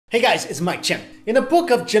Hey guys, it's Mikexingchen. In the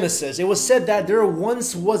book of Genesis, it was said that there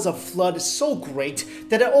once was a flood so great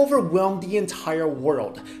that it overwhelmed the entire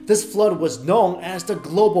world. This flood was known as the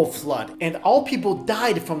global flood, and all people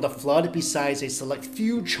died from the flood besides a select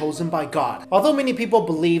few chosen by God. Although many people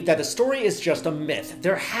believe that the story is just a myth,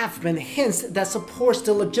 there have been hints that supports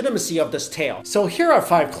the legitimacy of this tale. So here are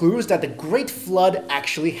 5 clues that the Great Flood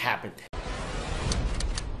actually happened.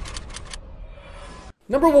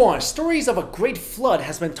 Number 1. Stories of a great flood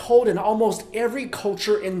has been told in almost every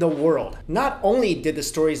culture in the world. Not only did the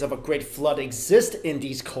stories of a great flood exist in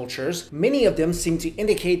these cultures, many of them seem to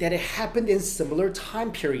indicate that it happened in similar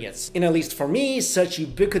time periods. And at least for me, such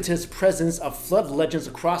ubiquitous presence of flood legends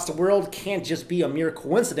across the world can't just be a mere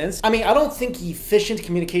coincidence. I mean, I don't think efficient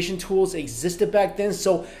communication tools existed back then,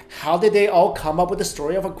 so how did they all come up with the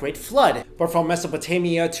story of a great flood? But from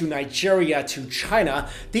Mesopotamia to Nigeria to China,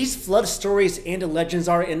 these flood stories and legends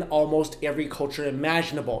are in almost every culture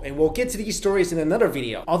imaginable, and we'll get to these stories in another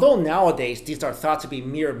video. Although nowadays these are thought to be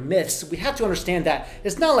mere myths, we have to understand that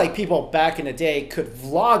it's not like people back in the day could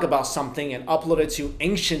vlog about something and upload it to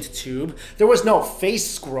ancient tube. There was no face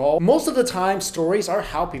scroll. Most of the time, stories are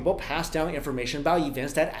how people pass down information about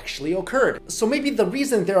events that actually occurred. So maybe the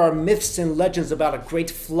reason there are myths and legends about a great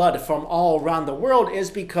flood from all around the world is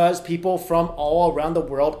because people from all around the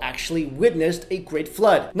world actually witnessed a great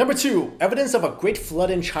flood. Number 2. Evidence of a great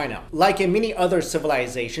flood in China. Like in many other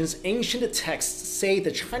civilizations, ancient texts say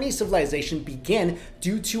the Chinese civilization began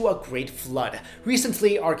due to a great flood.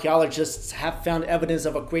 Recently, archaeologists have found evidence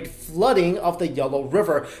of a great flooding of the Yellow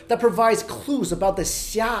River that provides clues about the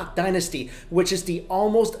Xia dynasty, which is the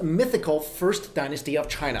almost mythical first dynasty of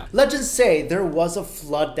China. Legends say there was a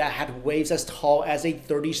flood that had waves as tall as a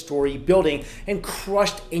 30-story building and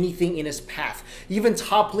crushed anything in its path, even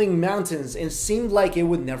toppling mountains, and seemed like it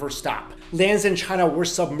would never stop. Lands in China were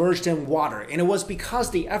submerged in water, and it was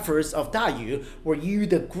because the efforts of Da Yu, or Yu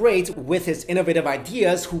the Great, with his innovative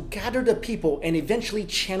ideas, who gathered the people and eventually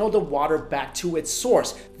channeled the water back to its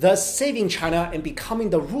source, thus saving China and becoming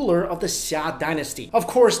the ruler of the Xia dynasty. Of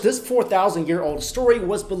course, this 4,000-year-old story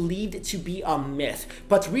was believed to be a myth,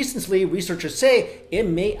 but recently researchers say it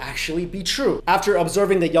may actually be true. After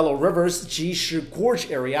observing the Yellow River's Jishi Gorge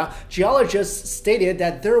area, geologists stated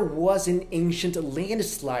that there was an ancient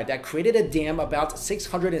landslide that created a dam about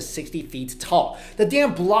 660 feet tall. The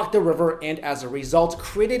dam blocked the river and as a result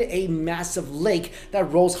created a massive lake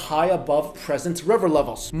that rose high above present river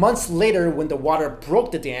levels. Months later, when the water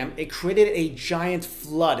broke the dam, it created a giant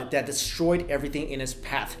flood that destroyed everything in its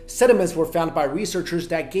path. Sediments were found by researchers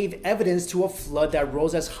that gave evidence to a flood that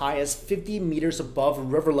rose as high as 50 meters above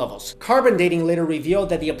river levels. Carbon dating later revealed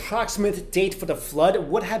that the approximate date for the flood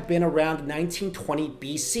would have been around 1920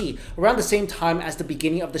 BC, around the same time as the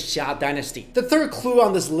beginning of the Xia dynasty. The third clue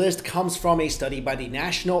on this list comes from a study by the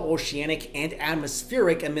National Oceanic and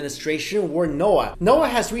Atmospheric Administration, or NOAA. NOAA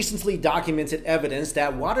has recently documented evidence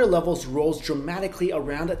that water levels rose dramatically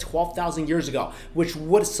around 12,000 years ago, which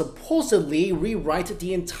would supposedly rewrite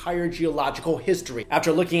the entire geological history.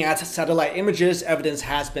 After looking at satellite images, evidence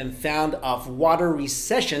has been found of water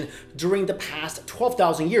recession during the past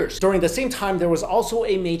 12,000 years. During the same time, there was also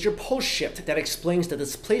a major pole shift that explains the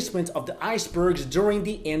displacement of the icebergs during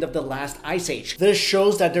the end of the last ice age. This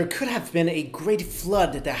shows that there could have been a great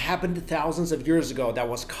flood that happened thousands of years ago that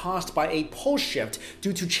was caused by a pole shift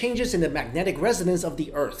due to changes in the magnetic resonance of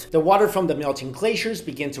the Earth. The water from the melting glaciers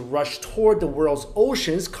began to rush toward the world's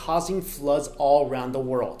oceans, causing floods all around the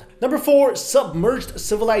world. Number 4. Submerged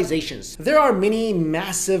civilizations. There are many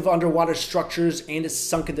massive underwater structures and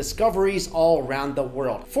sunken discoveries all around the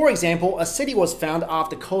world. For example, a city was found off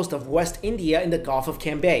the coast of West India in the Gulf of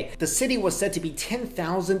Cambay. The city was said to be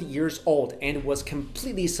 10,000 years old and was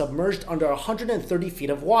completely submerged under 130 feet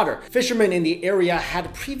of water. Fishermen in the area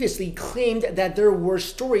had previously claimed that there were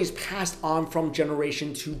stories passed on from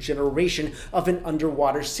generation to generation of an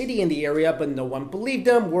underwater city in the area, but no one believed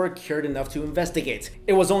them or cared enough to investigate.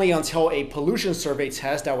 It was only until a pollution survey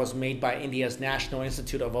test that was made by India's National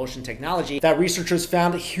Institute of Ocean Technology that researchers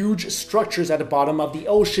found huge structures at the bottom of the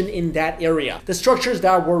ocean in that area. The structures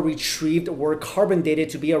that were retrieved were carbon dated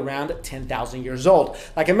to be around 10,000 years old.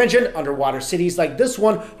 Like I mentioned, underwater cities like this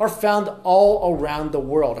one are found all around the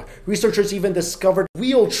world. Researchers even discovered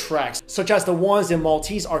wheel tracks, such as the ones in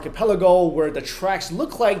Maltese archipelago, where the tracks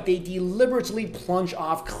look like they deliberately plunge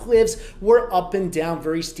off cliffs or up and down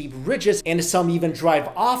very steep ridges, and some even drive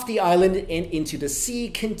off the island and into the sea,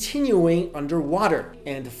 continuing underwater.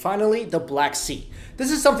 And finally, the Black Sea. This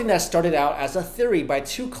is something that started out as a theory by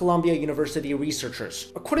 2 Columbia University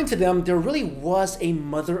researchers. According to them, there really was a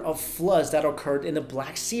mother of floods that occurred in the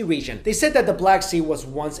Black Sea Sea region. They said that the Black Sea was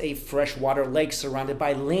once a freshwater lake surrounded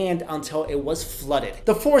by land until it was flooded.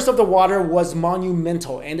 The force of the water was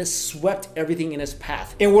monumental and it swept everything in its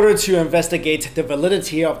path. In order to investigate the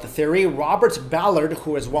validity of the theory, Robert Ballard,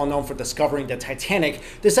 who is well known for discovering the Titanic,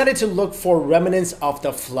 decided to look for remnants of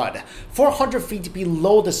the flood. 400 feet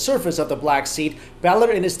below the surface of the Black Sea, Ballard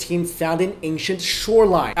and his team found an ancient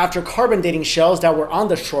shoreline. After carbon dating shells that were on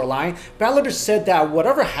the shoreline, Ballard said that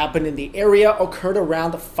whatever happened in the area occurred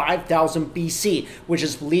around 5000 BC, which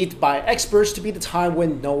is believed by experts to be the time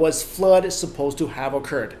when Noah's flood is supposed to have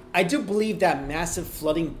occurred. I do believe that massive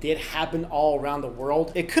flooding did happen all around the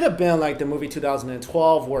world. It could have been like the movie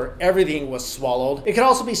 2012 where everything was swallowed. It could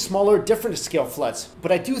also be smaller, different scale floods.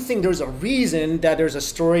 But I do think there's a reason that there's a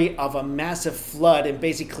story of a massive flood in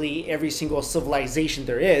basically every single civilization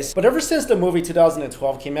there is. But ever since the movie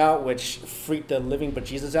 2012 came out, which freaked the living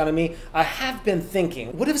bejesus out of me, I have been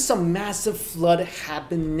thinking, what if some massive flood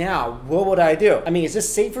happened now? What would I do? I mean, is it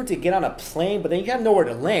safer to get on a plane, but then you have nowhere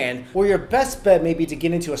to land? Or your best bet may be to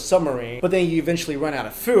get into a submarine, but then you eventually run out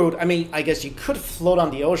of food. I mean, I guess you could float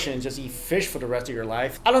on the ocean and just eat fish for the rest of your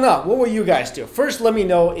life. I don't know. What will you guys do? First, let me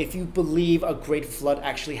know if you believe a great flood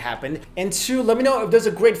actually happened. And two, let me know if there's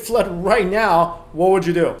a great flood right now, what would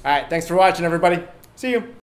you do? All right, thanks for watching, everybody. See you.